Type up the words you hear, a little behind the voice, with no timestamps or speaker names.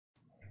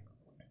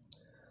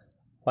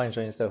欢迎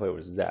收听社会，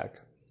我是 Zack。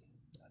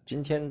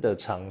今天的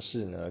尝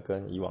试呢，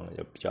跟以往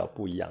有比较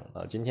不一样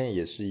啊。今天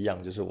也是一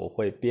样，就是我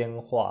会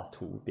边画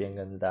图边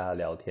跟大家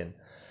聊天。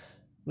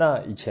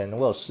那以前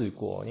我有试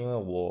过，因为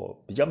我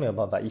比较没有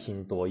办法一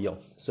心多用，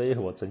所以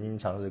我曾经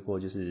尝试过，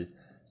就是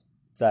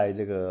在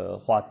这个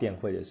画电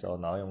绘的时候，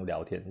然后用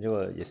聊天，结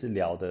果也是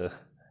聊得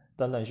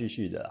断断续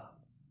续的啦。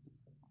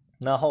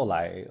那后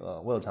来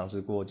我有尝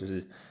试过，就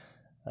是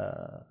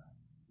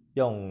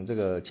用这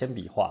个铅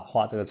笔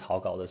画这个草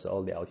稿的时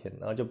候聊天，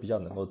然后就比较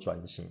能够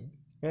专心。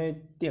因为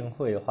电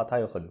绘的话，它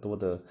有很多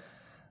的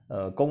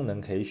功能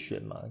可以选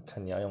嘛，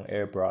看你要用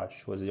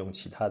airbrush 或者用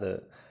其他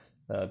的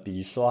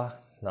笔刷，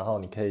然后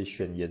你可以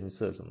选颜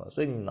色什么，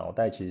所以你脑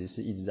袋其实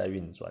是一直在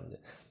运转的，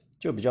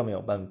就比较没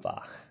有办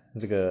法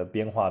这个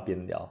边画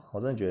边聊。我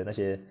真的觉得那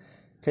些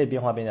可以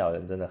边画边聊的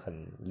人真的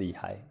很厉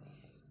害。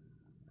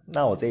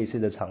那我这一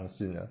次的尝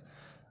试呢，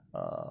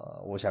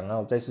我想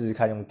要再试试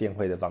看用电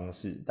绘的方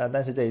式，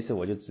但是这一次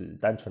我就只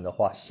单纯的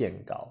画线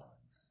稿，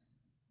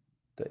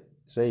对，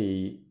所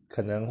以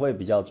可能会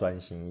比较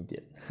专心一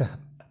点。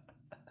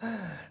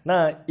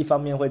那一方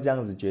面会这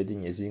样子决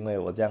定，也是因为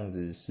我这样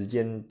子时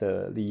间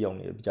的利用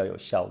也比较有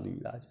效率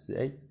啦。就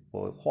是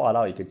我画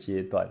到一个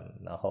阶段，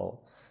然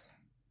后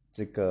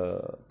这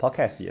个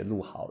podcast 也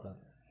录好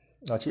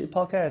了。其实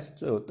podcast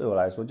对我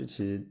来说，就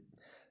其实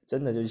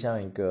真的就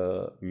像一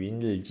个语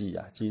音日记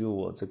啊，记录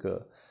我这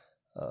个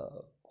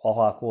画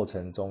画过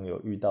程中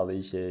有遇到的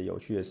一些有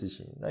趣的事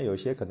情。那有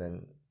些可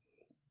能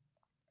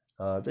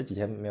这几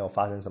天没有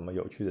发生什么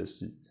有趣的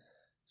事，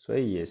所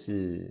以也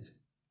是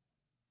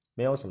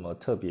没有什么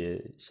特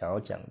别想要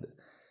讲的，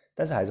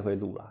但是还是会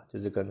录啦，就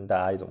是跟大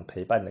家一种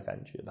陪伴的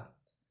感觉吧。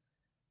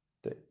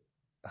对，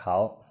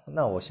好，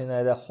那我现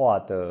在在画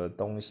的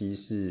东西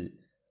是，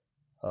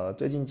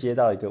最近接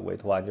到一个委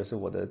托案，就是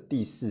我的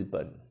第4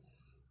本，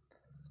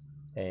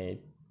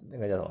那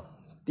个叫什么？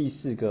第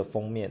4个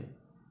封面。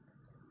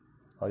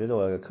就是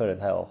我有个客人，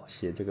他有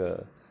写这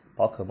个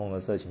宝可梦的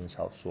色情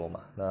小说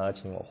嘛，那他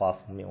请我画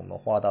封面，我们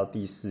画到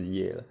第4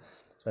页了，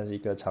算是一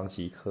个长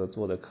期合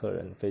作的客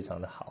人，非常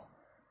的好。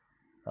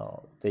然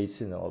后这一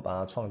次呢，我帮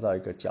他创造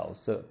一个角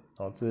色，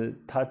然后这是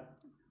他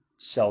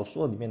小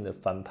说里面的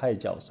反派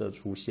角色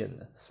出现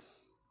了，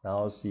然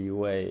后是一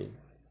位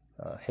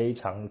黑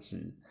长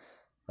直，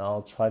然后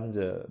穿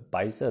着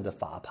白色的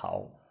法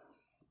袍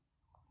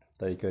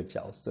的一个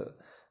角色，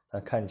他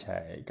看起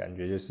来感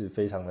觉就是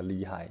非常的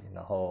厉害，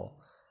然后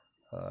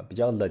比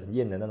较冷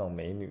艳的那种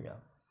美女啊，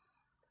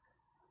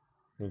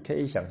你可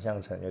以想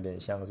象成有点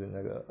像是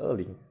那个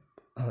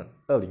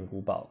恶灵古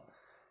堡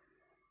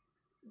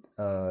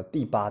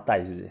第8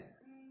代是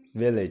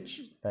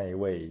Village 那一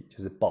位就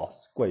是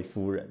Boss 贵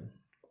夫人，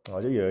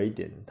就有一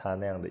点他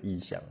那样的意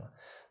象啊。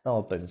那我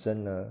本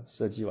身呢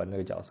设计完那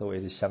个角色，我也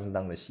是相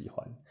当的喜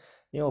欢，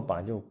因为我本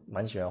来就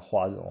蛮喜欢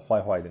画这种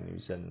坏坏的女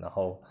生，然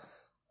后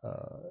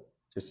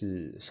就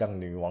是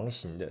像女王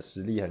型的，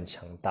实力很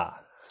强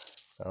大，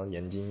然后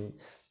眼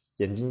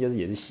睛就是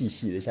也是细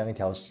细的，像一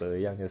条蛇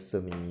一样，就色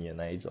眯眯的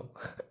那一种。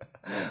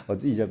我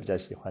自己就比较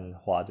喜欢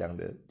画这样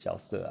的角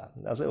色啊，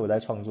那所以我在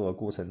创作的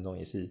过程中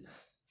也是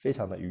非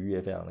常的愉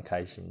悦，非常的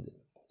开心的。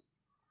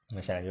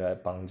那现在就在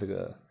帮这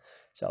个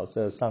角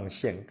色上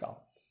线稿。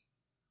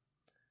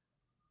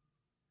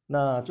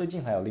那最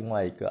近还有另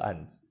外一个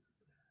案子，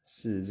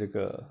是这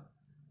个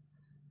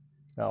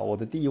我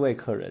的第1位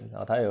客人，然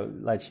后他有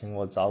来请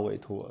我找委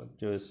托，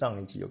就是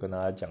上一集有跟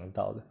大家讲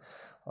到的。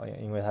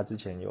因为他之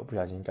前有不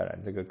小心感染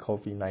这个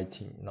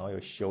COVID-19， 然后有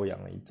休养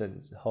了一阵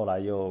子，后来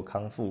又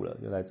康复了，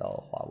又来找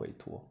我画委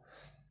托。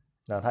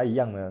那他一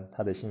样呢，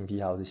他的性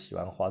癖好是喜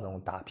欢画这种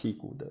打屁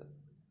股的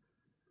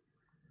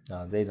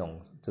这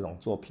种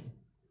作品。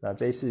那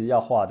这一次要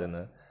画的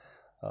呢，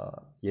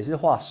也是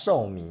画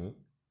兽迷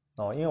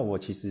因为我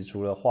其实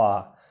除了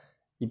画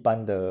一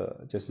般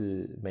的就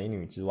是美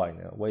女之外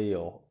呢，我也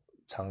有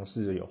尝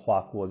试有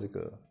画过这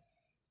个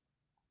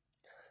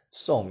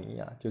兽迷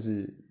啊，就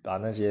是把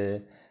那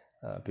些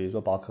比如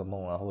说宝可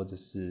梦啊，或者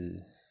是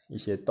一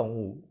些动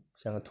物，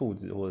像个兔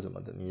子或者什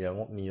么的拟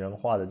人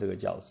化的这个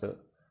角色。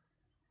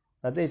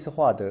那这一次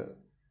画的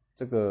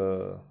这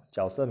个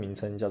角色名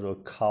称叫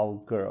做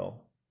Cowgirl，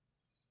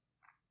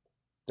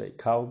 对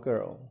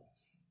Cowgirl。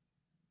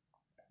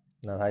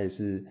那它也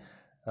是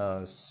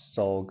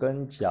手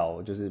跟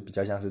脚就是比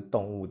较像是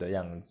动物的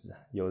样子，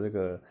有这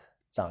个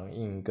掌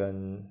印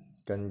跟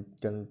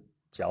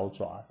脚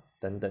爪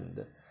等等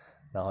的，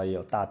然后也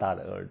有大大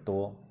的耳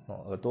朵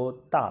耳朵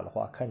大的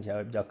话看起来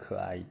会比较可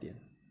爱一点。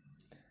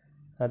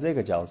那这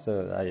个角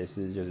色它也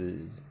是就是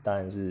当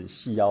然是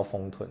细腰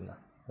丰臀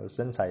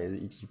身材也是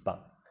一级棒，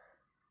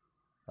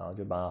然后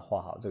就帮他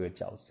画好这个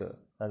角色。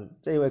那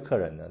这一位客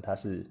人呢，他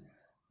是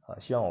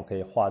希望我可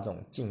以画这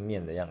种镜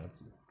面的样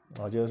子，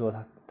就是说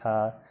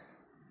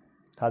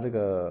他这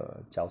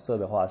个角色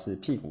的话是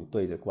屁股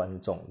对着观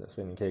众的，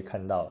所以你可以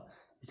看到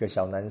一个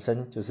小男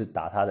生就是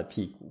打他的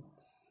屁股，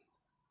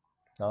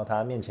然后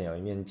他面前有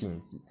一面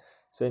镜子，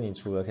所以你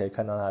除了可以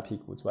看到他的屁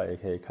股之外，也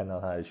可以看到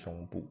他的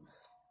胸部。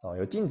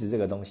有镜子这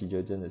个东西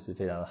就真的是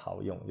非常的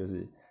好用，就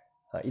是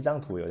一张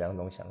图有2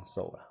种享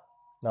受啦。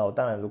那我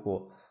当然如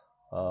果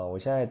我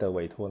现在的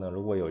委托呢，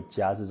如果有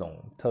加这种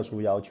特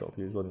殊要求，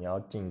比如说你要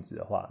静止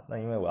的话，那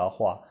因为我要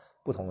画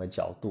不同的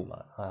角度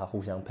嘛，它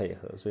互相配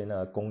合，所以那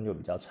个工就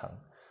比较长，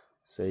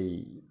所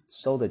以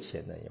收的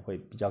钱呢也会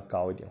比较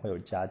高一点，会有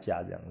加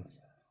价这样子。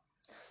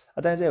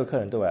但是这个客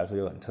人对我来说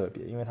又很特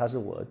别，因为他是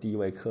我的第一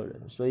位客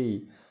人，所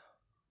以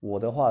我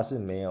的话是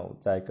没有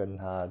在跟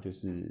他就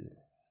是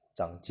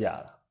涨价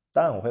了。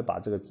当然我会把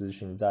这个资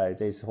讯在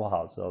这一次画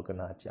好之后跟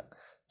他讲，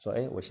说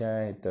我现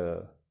在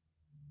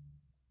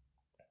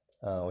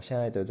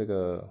的这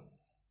个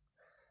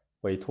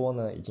委托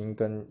呢，已经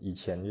跟以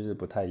前就是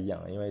不太一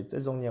样了，因为这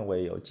中间我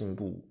也有进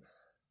步，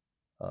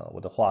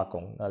我的画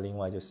工。那另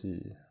外就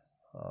是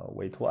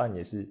委托案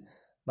也是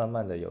慢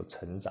慢的有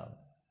成长，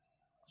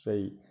所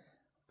以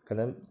可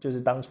能就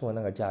是当初的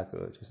那个价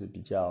格就是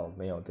比较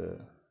没有的，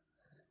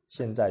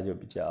现在就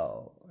比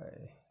较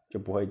就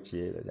不会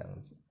接了这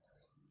样子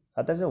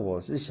但是我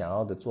是想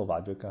要的做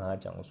法就跟他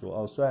讲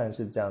说虽然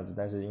是这样子，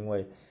但是因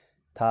为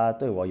他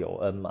对我有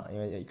恩嘛，因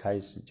为一开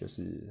始就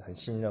是很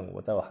信任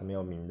我，在我还没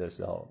有名的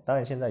时候，当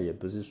然现在也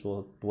不是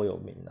说多有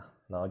名啦，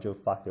然后就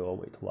发给我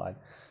委托案，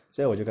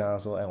所以我就跟他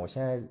说我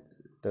现在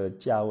的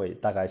价位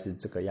大概是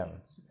这个样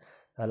子，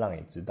那让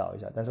你知道一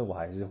下，但是我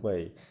还是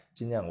会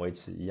尽量维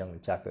持一样的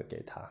价格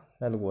给他。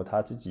那如果他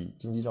自己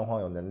经济状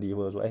况有能力，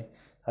或者说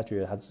他觉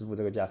得他支付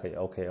这个价格也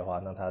OK 的话，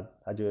那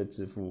他就会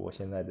支付我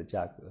现在的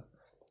价格，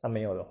那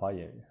没有的话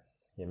也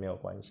没有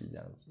关系这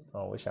样子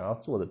我想要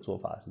做的做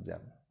法是这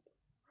样。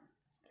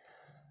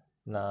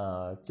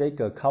那这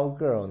个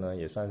Cowgirl 呢，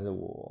也算是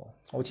我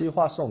其实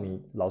画寿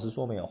迷，老实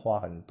说没有画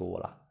很多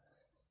啦。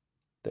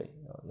对，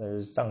那就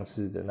是上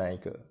次的那一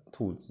个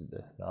兔子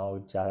的，然后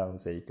加上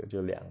这一个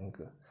就2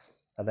个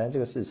但是这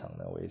个市场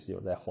呢，我也是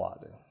有在画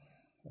的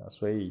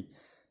所以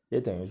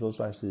也等于说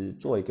算是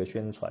做一个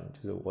宣传，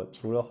就是我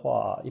除了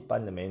画一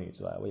般的美女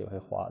之外，我也会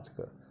画这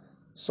个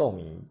寿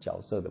迷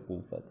角色的部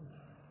分。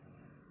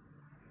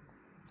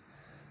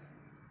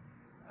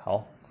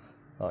好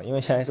因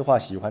为现在是画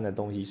喜欢的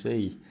东西，所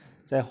以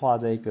在画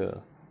这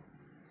个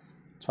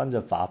穿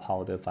着法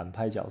袍的反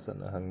派角色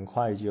呢，很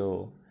快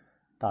就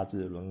大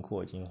致的轮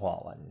廓已经画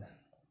完了。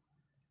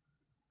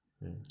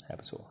还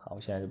不错。好，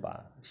现在就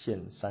把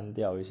线删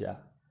掉一下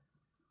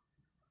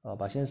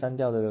把线删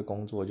掉这个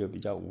工作就比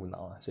较无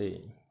脑所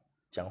以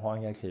讲话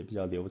应该可以比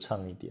较流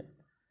畅一点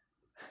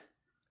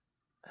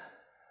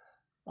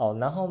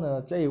然后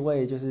呢，这一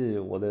位就是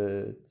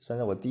算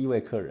是我第一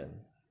位客人，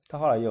他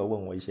后来又有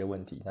问我一些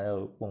问题，他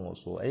又问我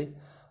说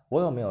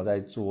我有没有在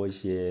做一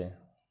些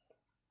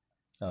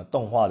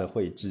动画的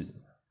绘制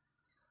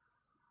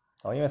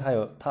因为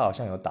他好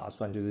像有打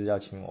算就是要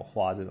请我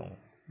画这种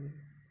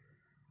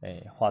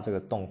画这个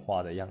动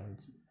画的样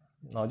子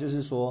然后就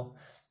是说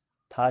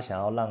他想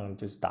要让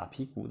就是打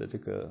屁股的这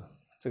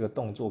个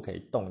动作可以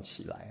动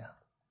起来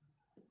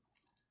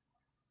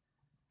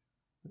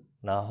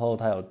然后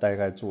他有大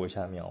概做一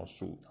下描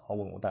述，然后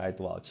问我大概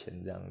多少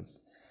钱这样子。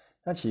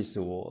那其实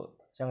我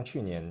像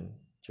去年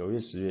9月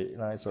10月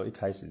那时候一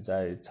开始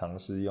在尝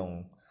试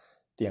用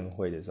电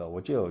绘的时候，我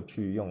就有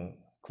去用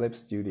Clip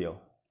Studio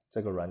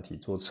这个软体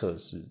做测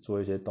试，做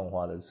一些动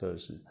画的测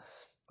试。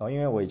然后因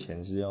为我以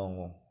前是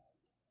用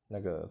那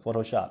个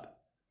Photoshop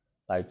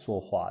来作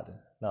画的，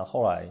那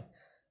后来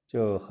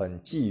就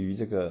很觊觎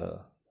这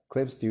个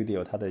Clip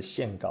Studio 它的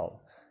线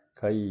稿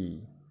可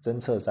以侦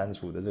测删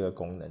除的这个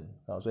功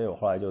能所以我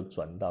后来就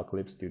转到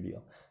Clip Studio。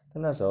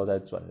但那时候在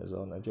转的时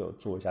候呢，就有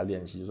做一下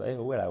练习，就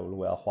说未来我如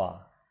果要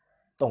画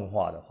动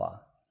画的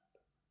话，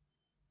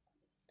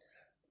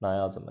那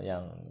要怎么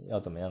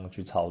样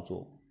去操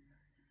作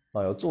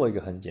有做一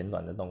个很简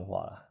短的动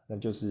画啦，那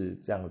就是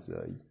这样子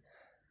而已。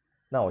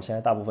那我现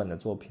在大部分的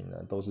作品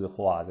呢，都是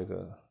画这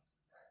个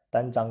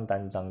单张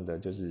的，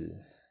就是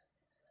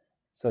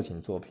色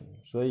情作品。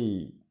所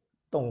以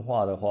动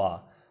画的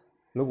话，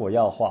如果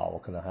要画，我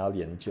可能还要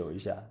研究一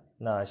下。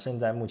那现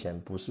在目前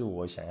不是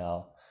我想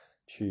要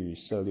去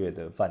涉猎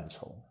的范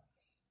畴，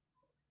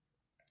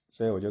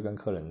所以我就跟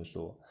客人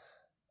说，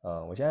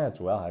我现在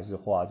主要还是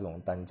画这种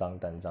单张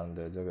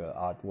的这个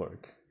artwork。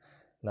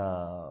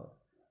那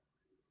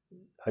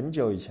很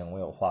久以前我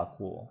有画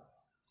过，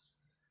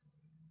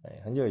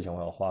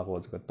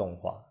这个动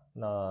画。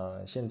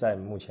那现在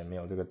目前没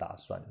有这个打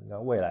算，那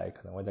未来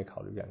可能会再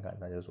考虑看看。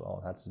他就说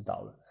他知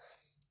道了，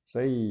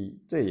所以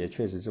这也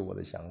确实是我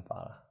的想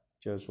法啦。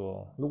就是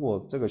说，如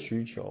果这个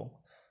需求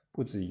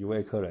不止一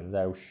位客人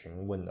在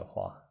询问的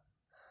话，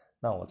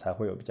那我才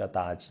会有比较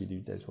大的几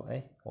率再说，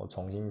我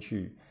重新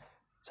去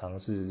尝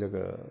试这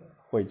个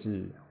绘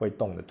制会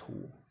动的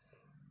图，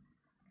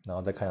然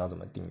后再看要怎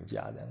么定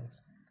价这样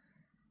子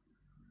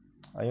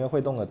因为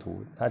会动的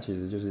图它其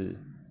实就是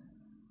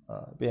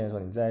变成说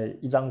你在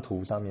一张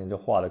图上面就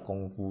画的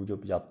功夫就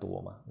比较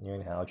多嘛，因为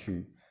你还要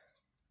去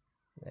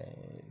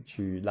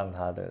让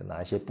它的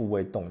哪一些部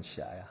位动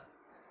起来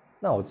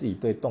那我自己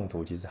对动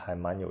图其实还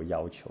蛮有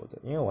要求的，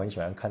因为我很喜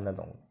欢看那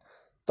种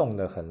动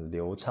得很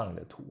流畅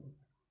的图，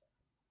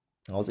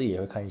然后自己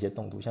也会看一些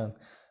动图，像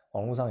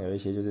网络上有一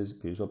些就是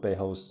比如说背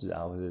后式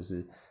或者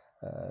是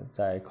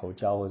在口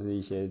交或是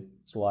一些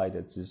做爱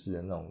的姿势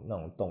的那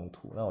种动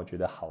图，那我觉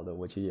得好的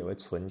我其实也会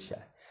存起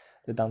来，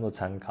就当做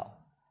参考。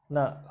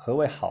那何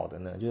谓好的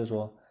呢？就是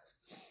说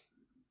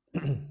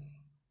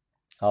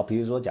好，比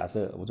如说假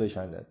设我最喜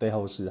欢的背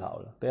后式好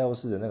了，背后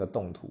式的那个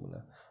动图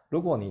呢，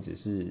如果你只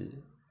是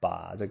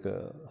把这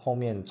个后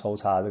面抽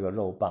插这个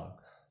肉棒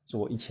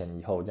做一前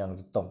一后这样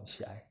子动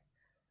起来，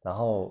然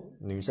后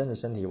女生的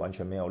身体完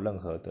全没有任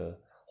何的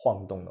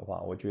晃动的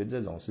话，我觉得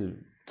这种是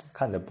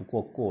看得不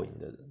够过瘾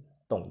的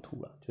动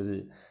图啦，就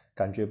是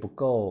感觉不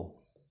够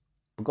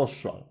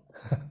爽。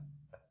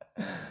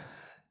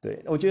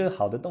对，我觉得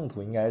好的动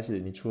图应该是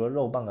你除了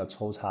肉棒的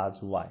抽插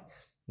之外，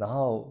然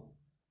后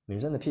女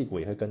生的屁股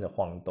也会跟着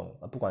晃动，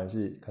不管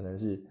是可能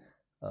是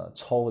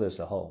抽的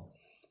时候，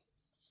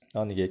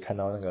然后你可以看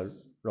到那个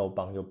肉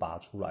棒就拔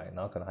出来，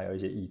然后可能还有一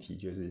些液体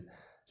就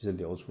是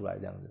流出来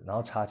这样子，然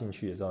后插进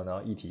去的时候，然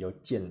后液体又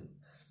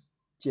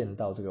溅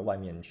到这个外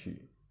面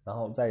去，然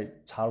后在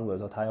插入的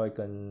时候，它会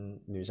跟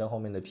女生后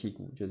面的屁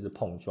股就是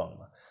碰撞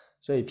嘛，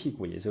所以屁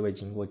股也是会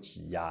经过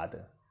挤压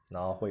的，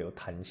然后会有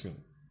弹性，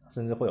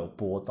甚至会有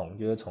波动，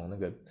就是从那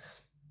个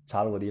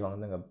插入的地方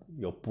那个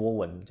有波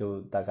纹，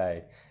就大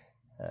概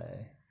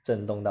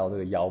震动到这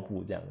个腰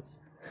部这样子。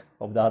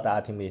我不知道大家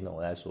听不听懂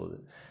我在说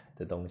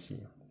的东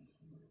西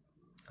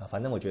啊，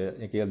反正我觉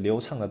得一个流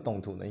畅的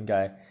动图呢，应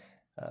该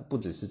不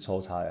只是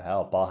抽插，还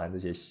要包含这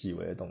些细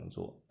微的动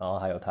作，然后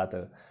还有它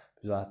的，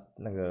比如说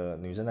那个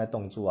女生在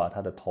动作啊，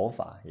她的头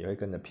发也会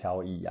跟着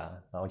飘逸啊，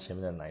然后前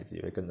面的奶子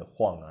也会跟着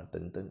晃啊，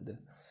等等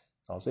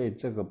的，所以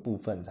这个部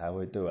分才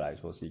会对我来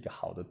说是一个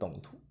好的动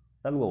图。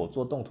那如果我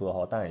做动图的话，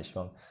我当然也希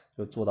望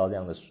就做到这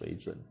样的水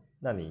准。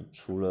那你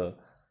除了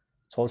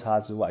抽插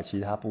之外，其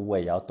他部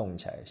位也要动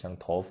起来，像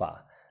头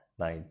发、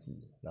奶子，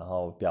然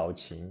后表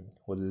情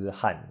或者是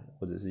汗，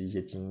或者是一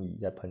些精液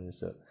在喷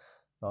射，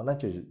然后那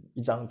就是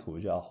一张图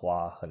就要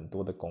花很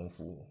多的功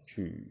夫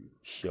去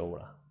修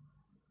啦，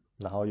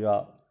然后又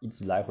要一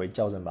直来回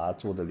校正把它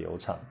做得流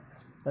畅，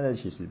但是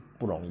其实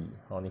不容易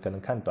哦。你可能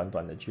看短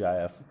短的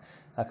GIF，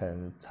 它可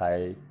能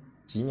才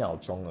几秒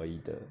钟而已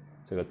的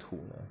这个图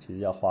呢，其实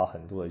要花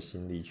很多的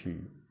心力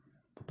去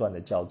不断的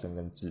校正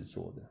跟制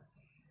作的。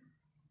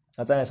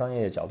那站在商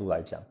业的角度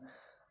来讲，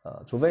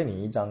除非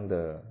你一张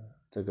的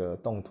这个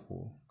动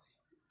图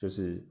就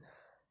是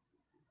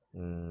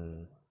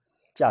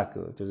价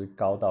格就是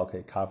高到可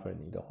以 cover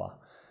你的话，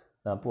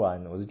那不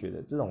然我是觉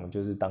得这种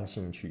就是当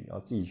兴趣，然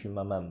后自己去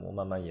慢慢磨、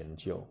慢慢研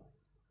究，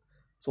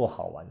做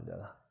好玩的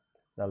啦。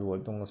那如果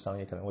动商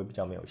业可能会比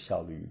较没有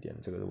效率一点，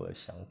这个是我的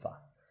想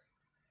法。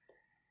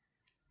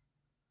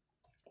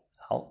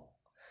好，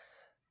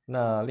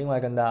那另外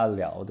跟大家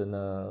聊的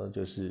呢，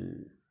就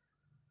是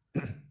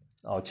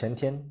前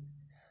天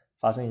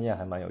发生一件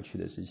还蛮有趣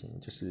的事情，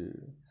就是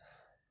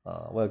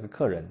我有个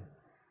客人，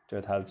就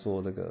是他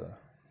做这个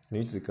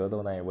女子格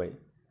斗那一位，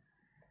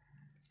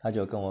他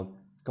就跟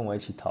我一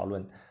起讨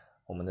论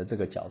我们的这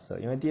个角色，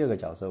因为第二个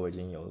角色我已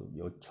经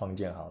有创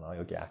建好，然后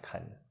有给他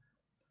看了，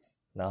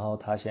然后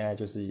他现在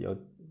就是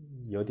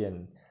有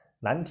点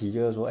难题，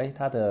就是说，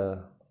他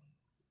的，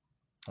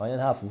因为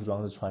他的服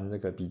装是穿这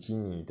个比基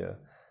尼的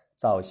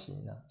造型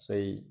啊，所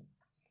以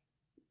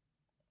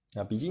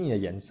比基尼的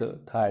颜色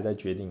他还在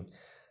决定，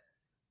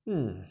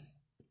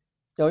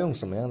要用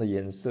什么样的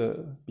颜色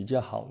比较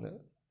好呢？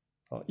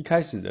一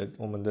开始的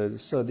我们的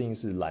设定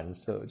是蓝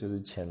色，就是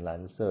浅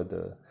蓝色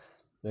的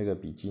那个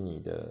比基尼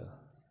的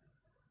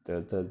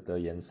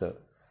颜色，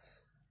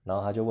然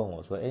后他就问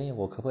我说：“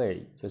我可不可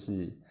以就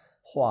是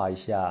画一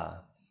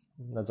下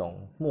那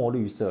种墨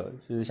绿色，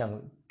就是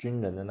像军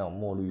人的那种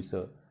墨绿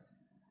色，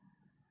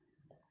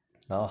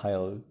然后还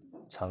有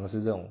尝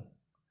试这种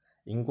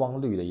荧光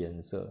绿的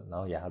颜色，然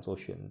后给他做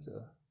选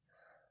择。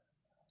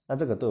那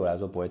这个对我来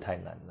说不会太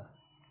难了。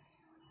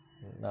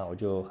那我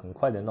就很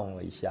快的弄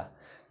了一下，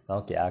然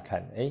后给他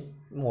看，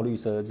墨绿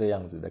色是这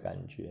样子的感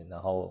觉，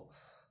然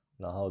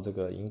后这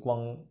个荧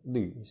光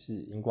绿是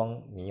荧光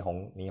霓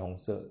虹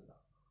色，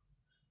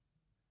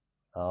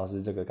然后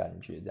是这个感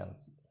觉这样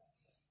子，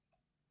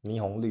霓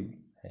虹绿，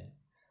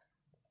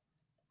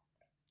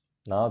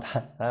然后他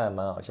还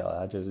蛮好笑的，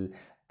他就是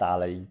打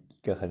了一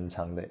个很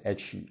长的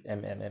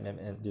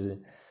HMMMM，就是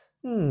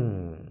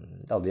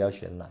到底要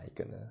选哪一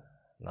个呢？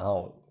然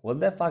后我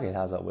在发给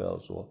他的时候，我有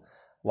说，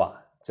哇，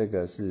这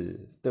个是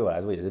对我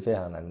来说也是非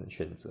常难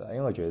选择，因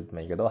为我觉得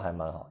每个都还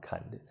蛮好看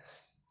的。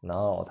然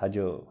后他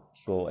就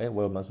说，我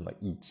有没有什么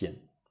意见？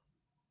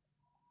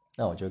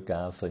那我就跟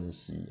他分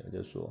析，我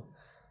就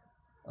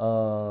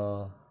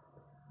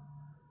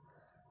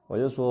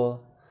说，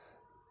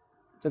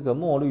这个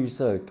墨绿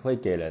色会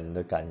给人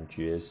的感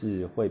觉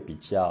是会比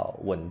较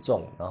稳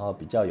重，然后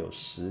比较有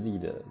实力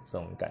的这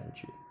种感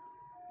觉，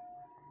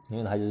因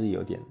为他就是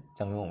有点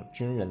像那种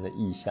军人的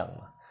意象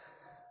嘛。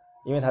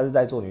因为他是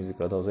在做女子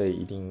格斗，所以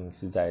一定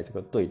是在这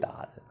个对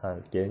打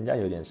的，给人家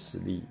有点实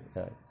力，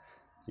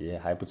也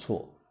还不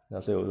错。那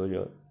所以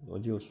我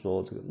就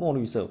说，这个墨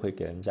绿色会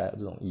给人家有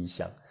这种意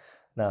象。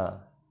那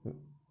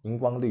荧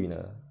光绿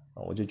呢，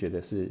我就觉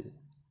得是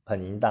很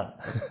淫荡，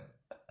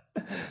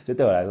就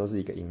对我来说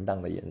是一个淫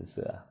荡的颜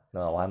色啊。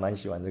那我还蛮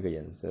喜欢这个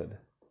颜色的。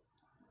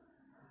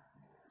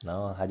然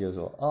后他就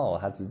说，哦，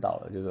他知道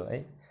了，就说，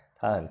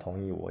他很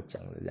同意我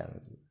讲的这样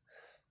子。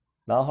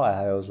然后后来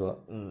他又说，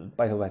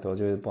拜托，就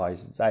是不好意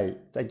思，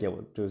再给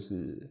我就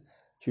是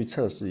去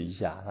测试一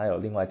下。他有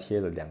另外贴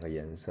了2个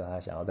颜色，他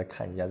想要再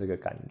看一下这个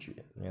感觉，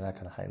因为他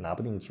可能还拿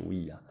不定主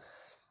意啊。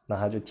那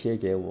他就贴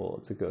给我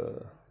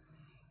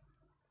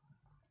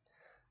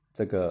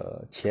这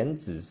个浅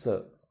紫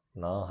色，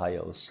然后还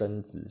有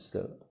深紫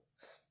色。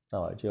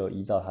那我就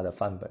依照他的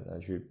范本呢，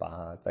去把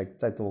它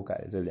再多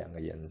改这2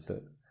个颜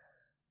色。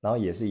然后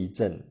也是一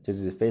阵就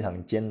是非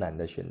常艰难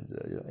的选择，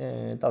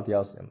就到底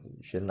要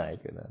选哪一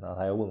个呢？然后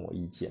他又问我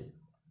意见，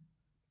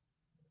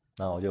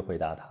然后我就回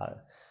答他了，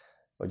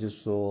我就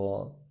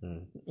说，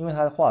因为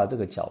他画的这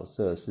个角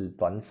色是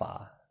短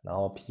发，然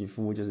后皮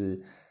肤就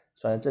是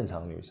算是正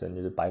常女生，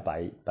就是白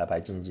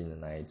白净净的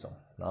那一种。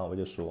然后我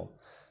就说，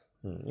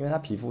因为他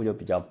皮肤就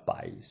比较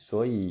白，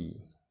所以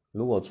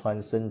如果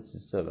穿深紫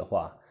色的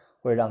话，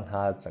会让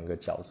他整个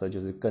角色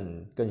就是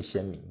更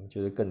鲜明，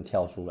就是更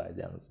跳出来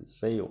这样子。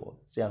所以我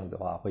这样的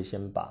话会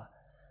先把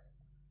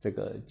这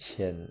个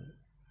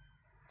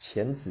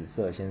浅紫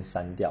色先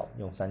删掉，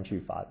用删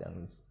去法这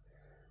样子。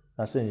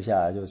那剩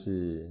下的就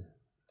是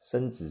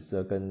深紫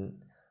色跟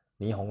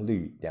霓虹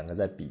绿2个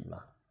在比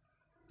嘛。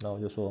那我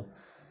就说，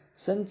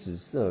深紫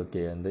色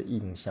给人的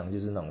印象就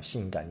是那种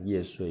性感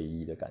夜睡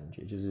衣的感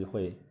觉，就是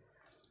会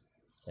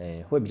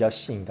比较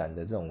性感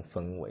的这种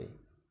氛围。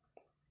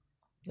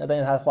那但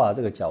是他画的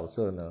这个角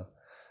色呢，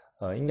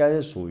应该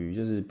是属于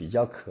就是比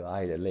较可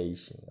爱的类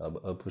型，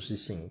而不是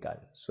性感，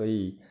所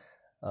以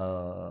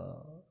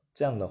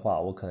这样的话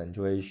我可能就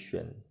会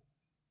选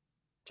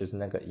就是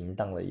那个淫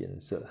荡的颜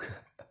色，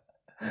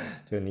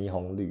就霓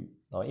虹绿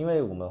哦，因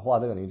为我们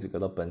画这个女子格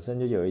斗本身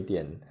就有一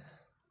点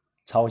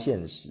超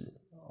现实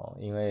哦，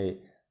因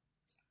为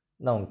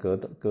那种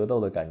格斗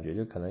的感觉，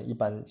就可能一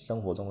般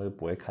生活中就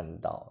不会看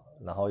到，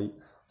然后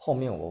后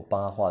面我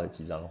帮他画的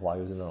几张画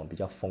又是那种比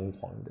较疯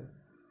狂的。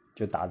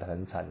就打得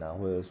很惨啊，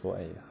或者说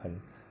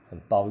很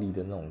暴力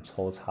的那种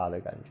抽插的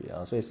感觉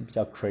啊，所以是比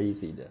较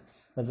crazy 的。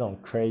那这种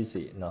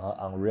crazy， 然后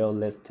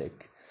unrealistic，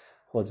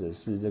 或者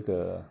是这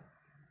个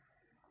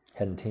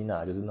很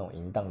tina， 就是那种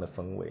淫荡的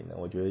氛围呢，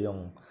我觉得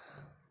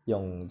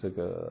用这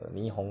个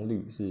霓虹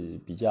绿是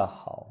比较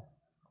好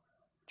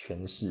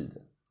诠释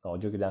的。我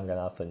就这样跟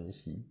他分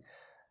析，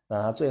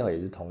那他最后也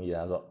是同意的，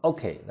他说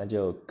OK， 那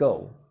就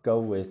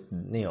go with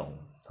neon，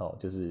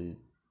 就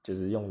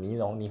是用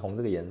霓虹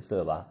这个颜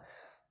色吧。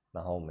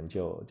然后我们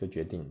就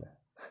决定了。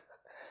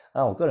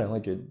那我个人会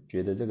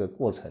觉得这个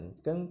过程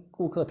跟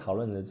顾客讨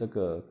论的这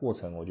个过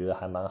程，我觉得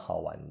还蛮好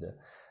玩的，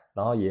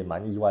然后也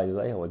蛮意外，就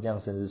说我这样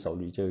深思熟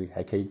虑，就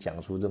还可以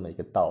讲出这么一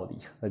个道理，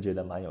我觉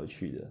得蛮有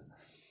趣的。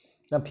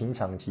那平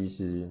常其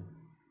实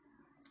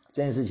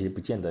这件事其实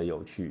不见得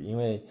有趣，因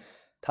为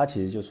它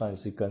其实就算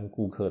是跟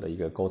顾客的一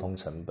个沟通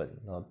成本，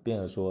然后变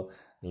成说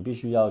你必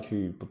须要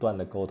去不断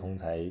的沟通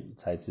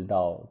才知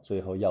道最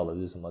后要的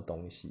是什么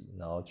东西，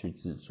然后去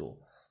制作。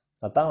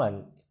那当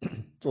然，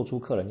做出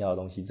客人要的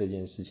东西这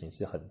件事情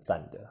是很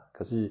赞的，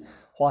可是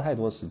花太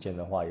多时间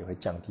的话，也会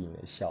降低你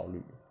的效率。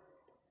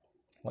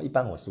一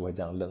般我是会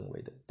这样认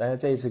为的。但是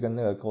这一次跟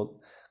那个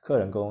客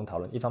人沟通讨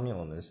论，一方面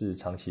我们是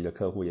长期的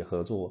客户，也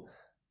合作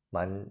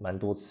蛮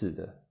多次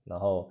的，然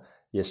后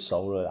也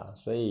熟了啦，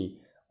所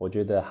以我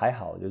觉得还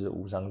好，就是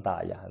无伤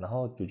大雅。然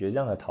后就觉得这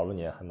样的讨论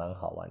也还蛮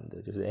好玩的，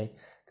就是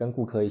跟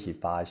顾客一起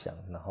发想，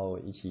然后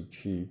一起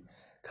去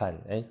看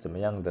怎么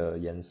样的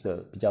颜色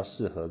比较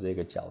适合这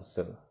个角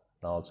色，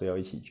然后最后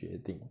一起决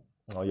定，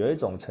有一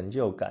种成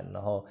就感，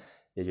然后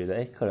也觉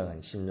得客人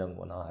很信任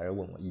我，然后还会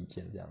问我意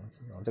见这样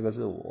子。然后这个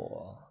是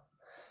我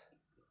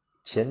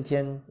前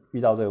天遇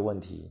到这个问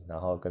题，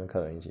然后跟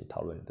客人一起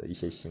讨论的一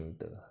些心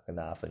得，跟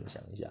大家分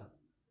享一下。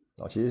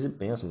其实是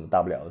没有什么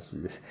大不了的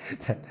事，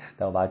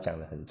但我把它讲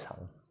得很长。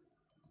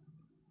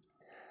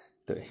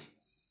对，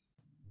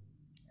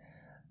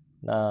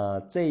那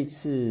这一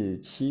次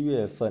7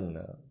月份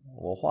呢，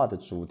我画的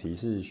主题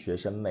是学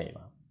生妹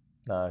嘛。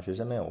那学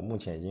生妹我目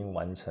前已经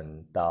完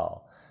成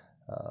到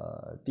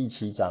第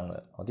7章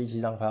了，第7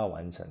章快要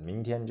完成，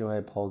明天就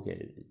会 po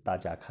给大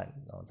家看，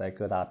然后在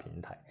各大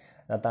平台。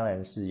那当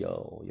然是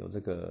有这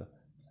个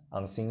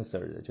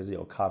uncensored 的，就是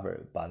有 cover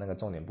把那个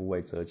重点部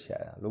位遮起来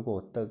了。如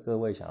果各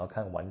位想要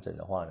看完整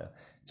的话呢，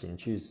请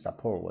去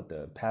support 我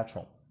的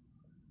Patreon，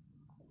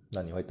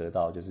 那你会得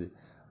到就是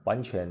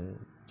完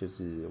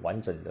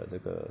整的这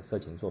个色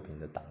情作品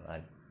的档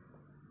案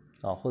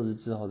或者是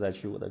之后再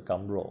去我的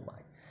Gumroad 买。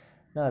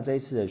那这一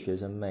次的学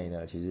生妹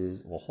呢，其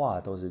实我画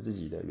的都是自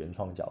己的原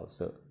创角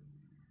色，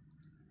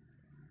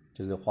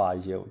就是画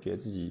一些我觉得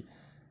自己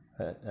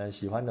很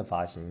喜欢的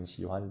发型，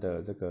喜欢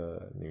的这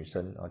个女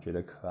生，然后觉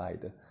得可爱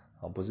的，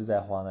不是在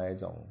画那一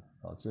种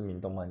知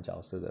名动漫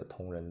角色的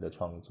同人的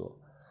创作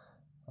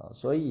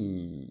所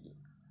以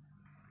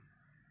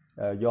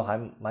有还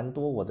蛮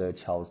多我的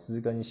巧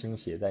思跟心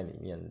血在里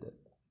面的。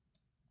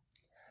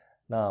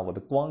那我的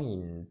光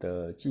影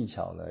的技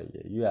巧呢，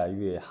也越来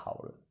越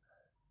好了。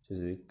就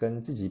是跟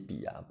自己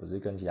比啊，不是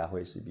跟其他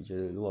绘师比，就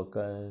是如果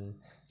跟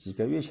几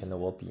个月前的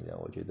我比呢，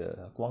我觉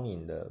得光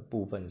影的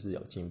部分是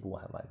有进步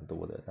还蛮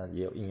多的，那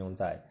也有应用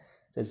在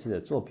这次的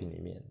作品里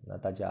面。那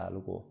大家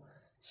如果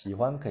喜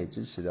欢可以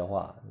支持的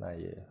话，那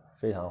也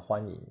非常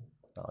欢迎，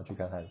然后去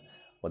看看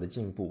我的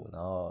进步，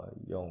然后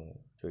用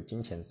就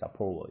金钱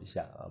support 我一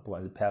下啊，不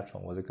管是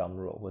Patreon 或是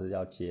Gumroad 或者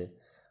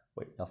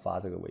要发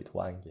这个委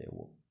托案给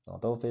我，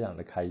都非常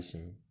的开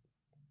心。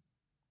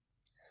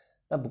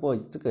那不过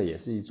这个也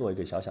是做一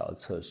个小小的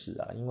测试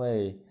啊，因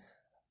为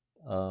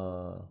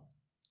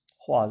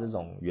画这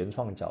种原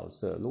创角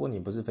色，如果你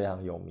不是非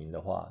常有名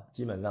的话，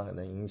基本上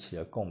能引起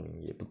的共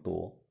鸣也不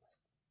多。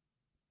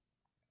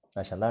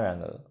那想当然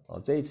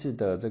了，这一次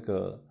的这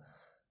个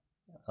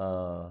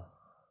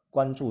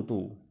关注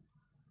度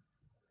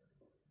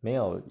没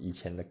有以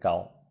前的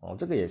高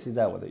这个也是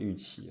在我的预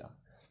期啊，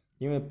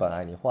因为本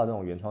来你画这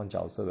种原创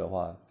角色的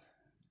话，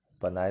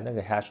本来那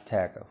个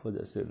hashtag 或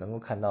者是能够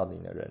看到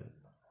你的人，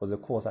或者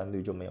扩散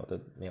率就没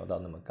有到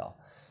那么高，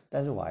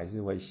但是我还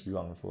是会希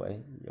望说，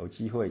有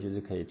机会就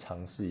是可以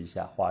尝试一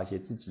下画一些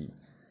自己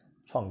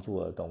创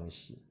作的东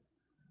西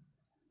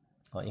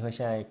因为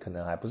现在可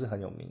能还不是很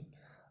有名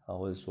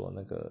或者说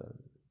那个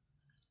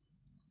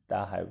大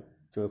家还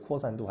就是扩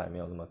散度还没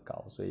有那么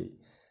高，所以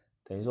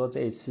等于说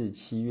这一次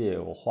7月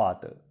我画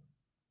的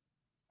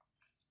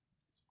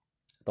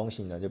东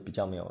西呢，就比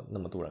较没有那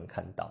么多人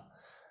看到。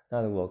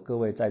那如果各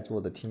位在座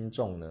的听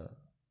众呢，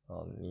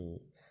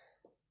你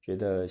觉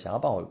得想要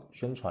帮我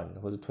宣传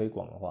或是推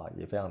广的话，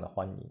也非常的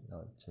欢迎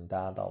请大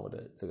家到我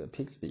的这个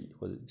Pixby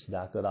或者其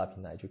他各大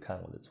平台去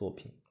看我的作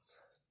品。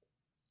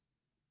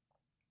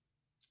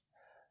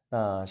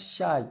那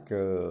下一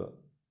个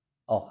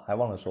还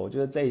忘了说，就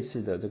是这一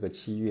次的这个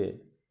7月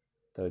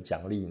的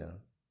奖励呢，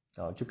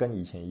就跟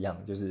以前一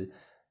样，就是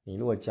你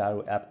如果加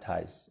入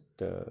Appetize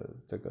的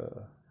这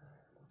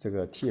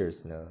个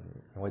Tiers 呢，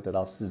你会得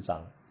到4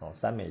张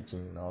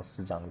$3，然后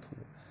4张图，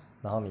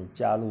然后你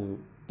加入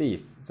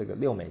Beef 这个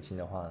$6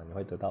的话，你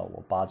会得到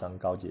我8张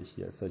高解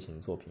析的色情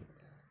作品。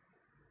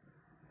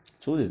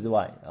除此之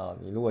外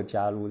你如果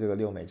加入这个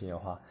$6的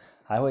话，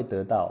还会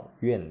得到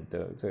院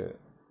的这个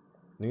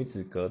女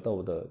子格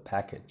斗的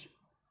package。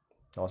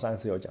我上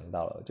次有讲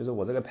到了，就是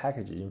我这个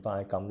package 已经放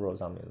在 Gumroad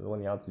上面，如果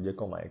你要直接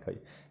购买也可以，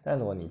但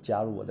如果你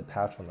加入我的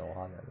Patreon 的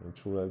话呢，你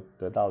除了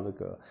得到这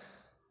个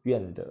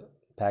院的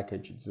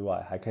package 之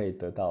外，还可以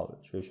得到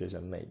学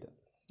生妹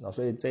的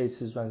所以这一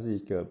次算是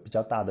一个比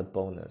较大的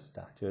bonus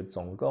就是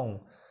总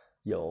共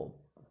有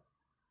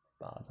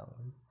8张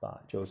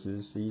9、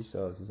10、11、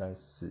12、13、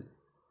14，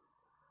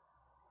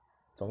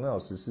总共有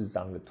14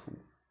张的图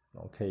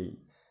可以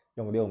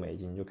用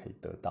$6就可以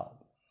得到。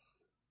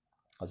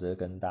我只是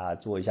跟大家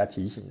做一下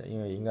提醒的，因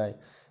为应该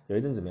有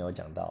一阵子没有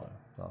讲到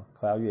了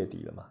快要月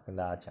底了嘛，跟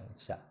大家讲一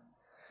下。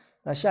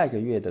那下一个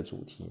月的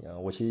主题呢，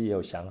我其实也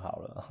有想好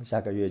了，下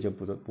个月就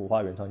不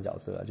画原创角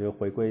色了，就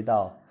回归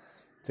到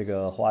这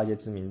个画一些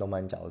知名动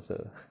漫角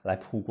色来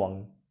曝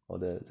光我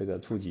的这个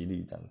触及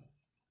率这样子。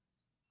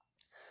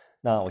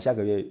那我下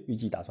个月预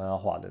计打算要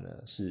画的呢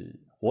是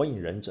火影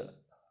忍者，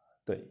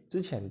对，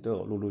之前都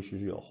有陆陆续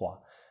续有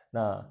画，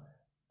那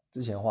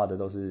之前画的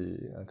都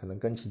是可能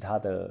跟其他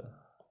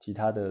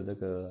的这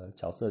个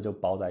角色就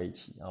包在一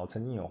起，然后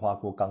曾经有画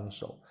过纲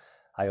手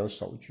还有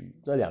手菊，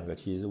这2个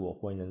其实是我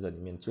火影忍者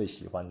里面最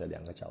喜欢的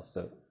2个角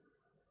色。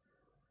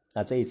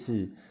那这一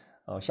次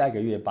下一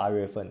个月8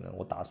月份呢，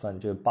我打算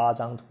就8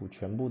张图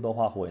全部都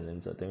画火影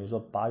忍者，等于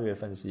说8月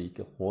份是一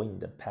个火影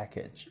的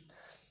package。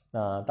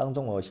那当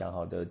中我有想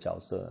好的角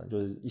色就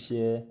是一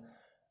些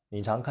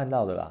你常看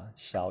到的啦，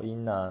小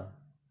樱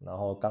然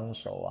后纲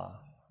手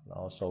然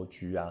后手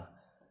菊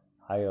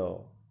还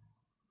有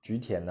菊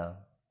田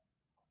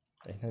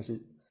那是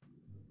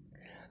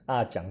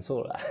讲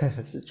错了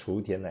是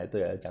雏田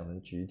对了，讲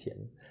成菊田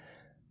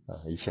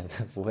以前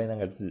不会那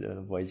个字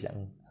都不会讲。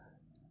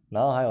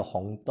然后还有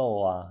红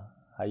豆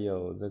还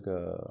有这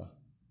个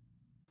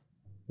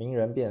鸣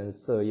人变成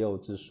色诱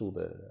之术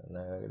的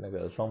那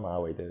个双马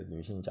尾的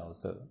女性角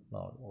色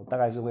我大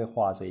概是会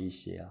画这一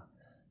些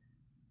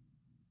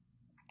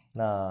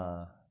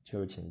那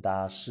就请大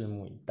家拭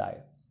目以待。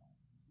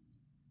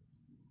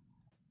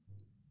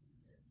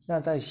那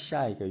在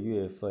下一个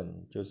月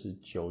份就是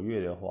9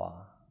月的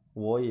话，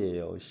我也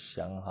有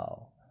想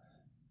好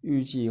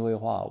预计会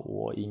画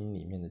我英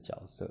里面的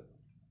角色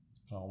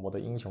我的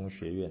英雄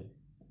学院。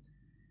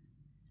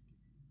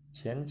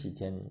前几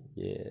天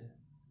也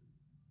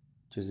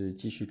就是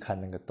继续看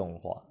那个动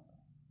画，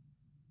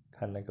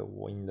看那个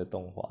我英的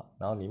动画，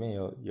然后里面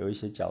有一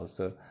些角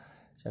色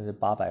像是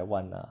800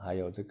万还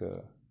有这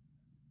个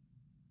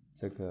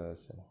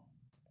什么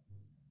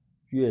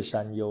月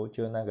山优，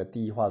就是那个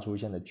第一话出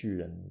现的巨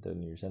人的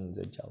女生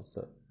的角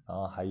色，然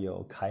后还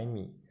有凯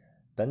米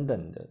等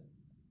等的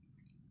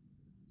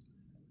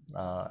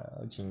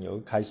已经有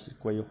开始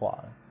规划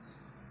了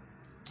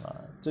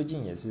最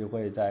近也是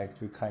会再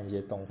去看一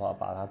些动画，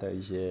把它的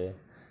一些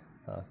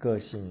个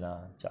性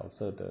角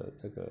色的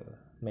这个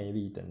魅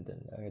力等等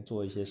的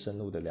做一些深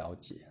入的了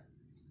解，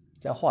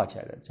这样画起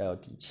来的比较有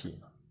底气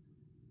嘛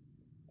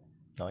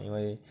因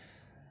为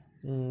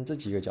这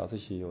几个角色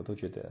其实我都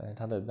觉得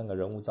他的那个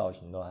人物造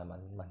型都还蛮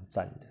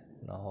赞的，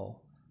然后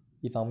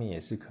一方面也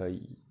是可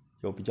以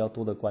有比较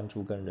多的关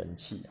注跟人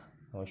气啊，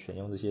然后选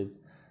用这些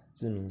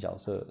知名角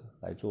色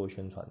来做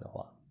宣传的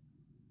话，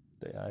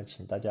对啊，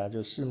请大家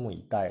就拭目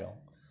以待咯。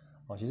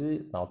其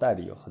实脑袋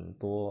里有很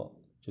多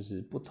就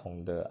是不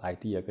同的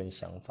idea 跟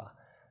想法，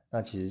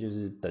那其实就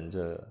是等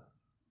着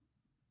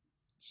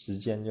时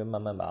间就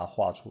慢慢把它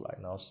画出来，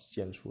然后实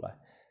践出来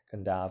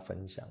跟大家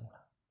分享了，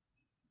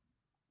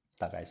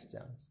大概是这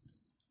样子。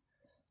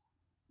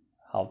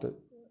好的，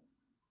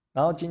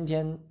然后今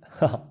天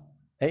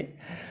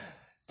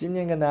今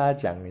天跟大家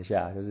讲一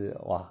下，就是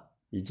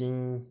已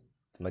经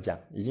怎么讲，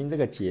已经这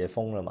个解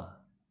封了嘛，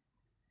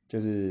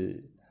就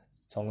是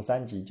从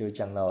3级就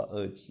降到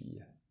2级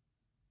了，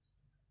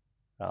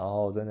然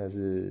后真的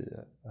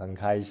是很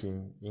开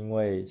心，因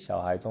为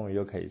小孩终于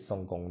就可以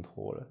送公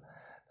托了。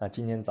那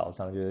今天早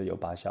上就是有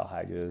把小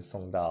孩就是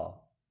送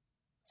到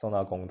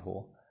公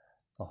托，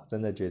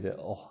真的觉得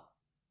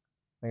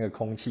那个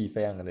空气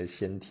非常的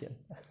鲜甜，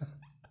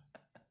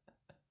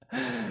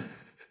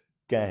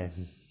干，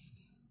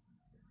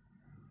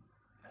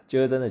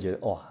就是真的觉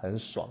得很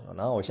爽啊。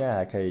然后我现在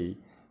还可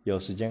以有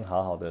时间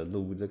好好的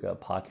录这个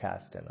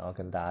podcast， 然后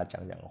跟大家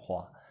讲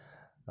话，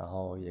然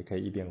后也可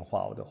以一边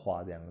画我的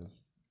画这样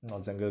子，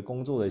整个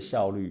工作的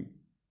效率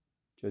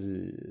就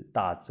是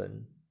大增。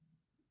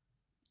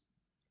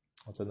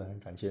我真的很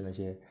感谢那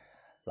些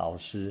老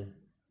师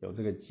有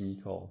这个机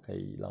构可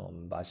以让我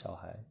们把小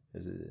孩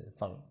就是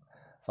放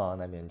到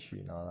那边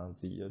去，然后让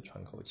自己就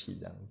喘口气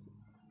这样子，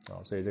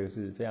所以这个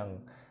是非常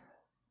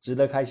值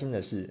得开心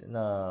的事。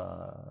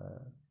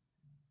那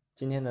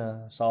今天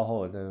呢，稍后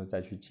我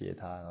再去接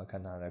他，然后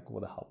看他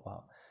过得好不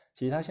好。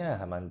其实他现在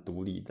还蛮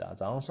独立的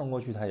早上送过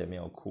去他也没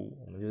有哭，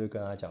我们就是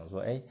跟他讲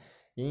说，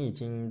你已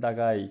经大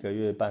概1个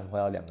月半快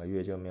要2个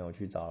月就没有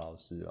去找老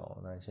师了，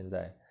那现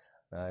在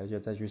就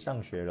再去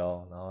上学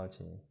咯，然后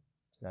现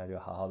在就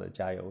好好的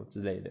加油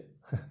之类的。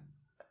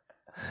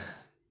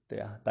对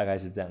啊，大概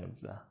是这样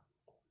子啊。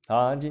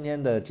好，今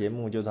天的节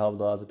目就差不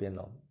多到这边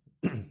咯。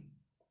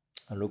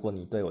如果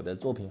你对我的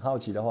作品好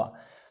奇的话，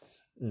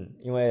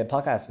因为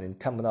podcast 你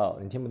听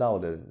不到我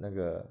的那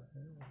个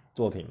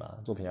作品嘛，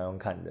作品要用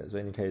看的，所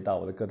以你可以到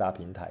我的各大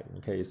平台，你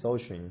可以搜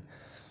寻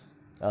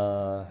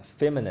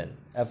feminine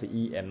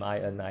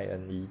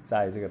FEMININE，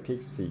 在这个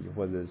Pixiv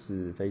或者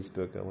是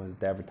Facebook 或者是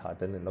Devita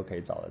等等都可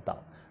以找得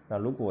到。那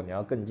如果你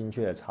要更精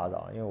确的查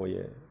找，因为我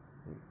也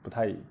不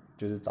太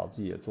就是找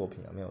自己的作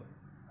品没有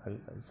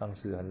上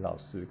次很少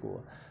试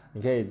过，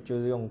你可以就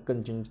是用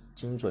更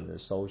精准的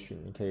搜寻，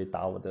你可以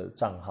打我的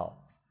账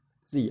号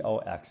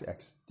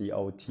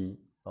ZOXXDOT，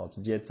 然后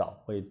直接找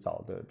会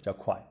找的比较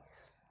快。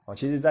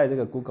其实在这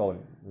个 Google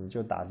你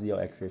就打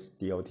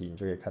ZOXXDOT， 你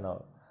就可以看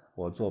到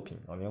我的作品，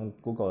你用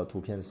Google 的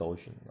图片搜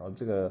寻，然后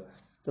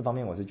这方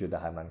面我是觉得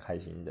还蛮开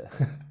心的，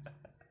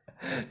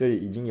就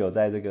已经有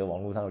在这个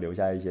网络上留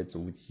下一些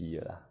足迹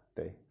了啦。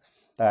对，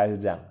大概是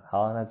这样。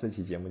好，那这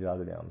期节目就到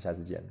这边，我们下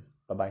次见，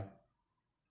拜拜。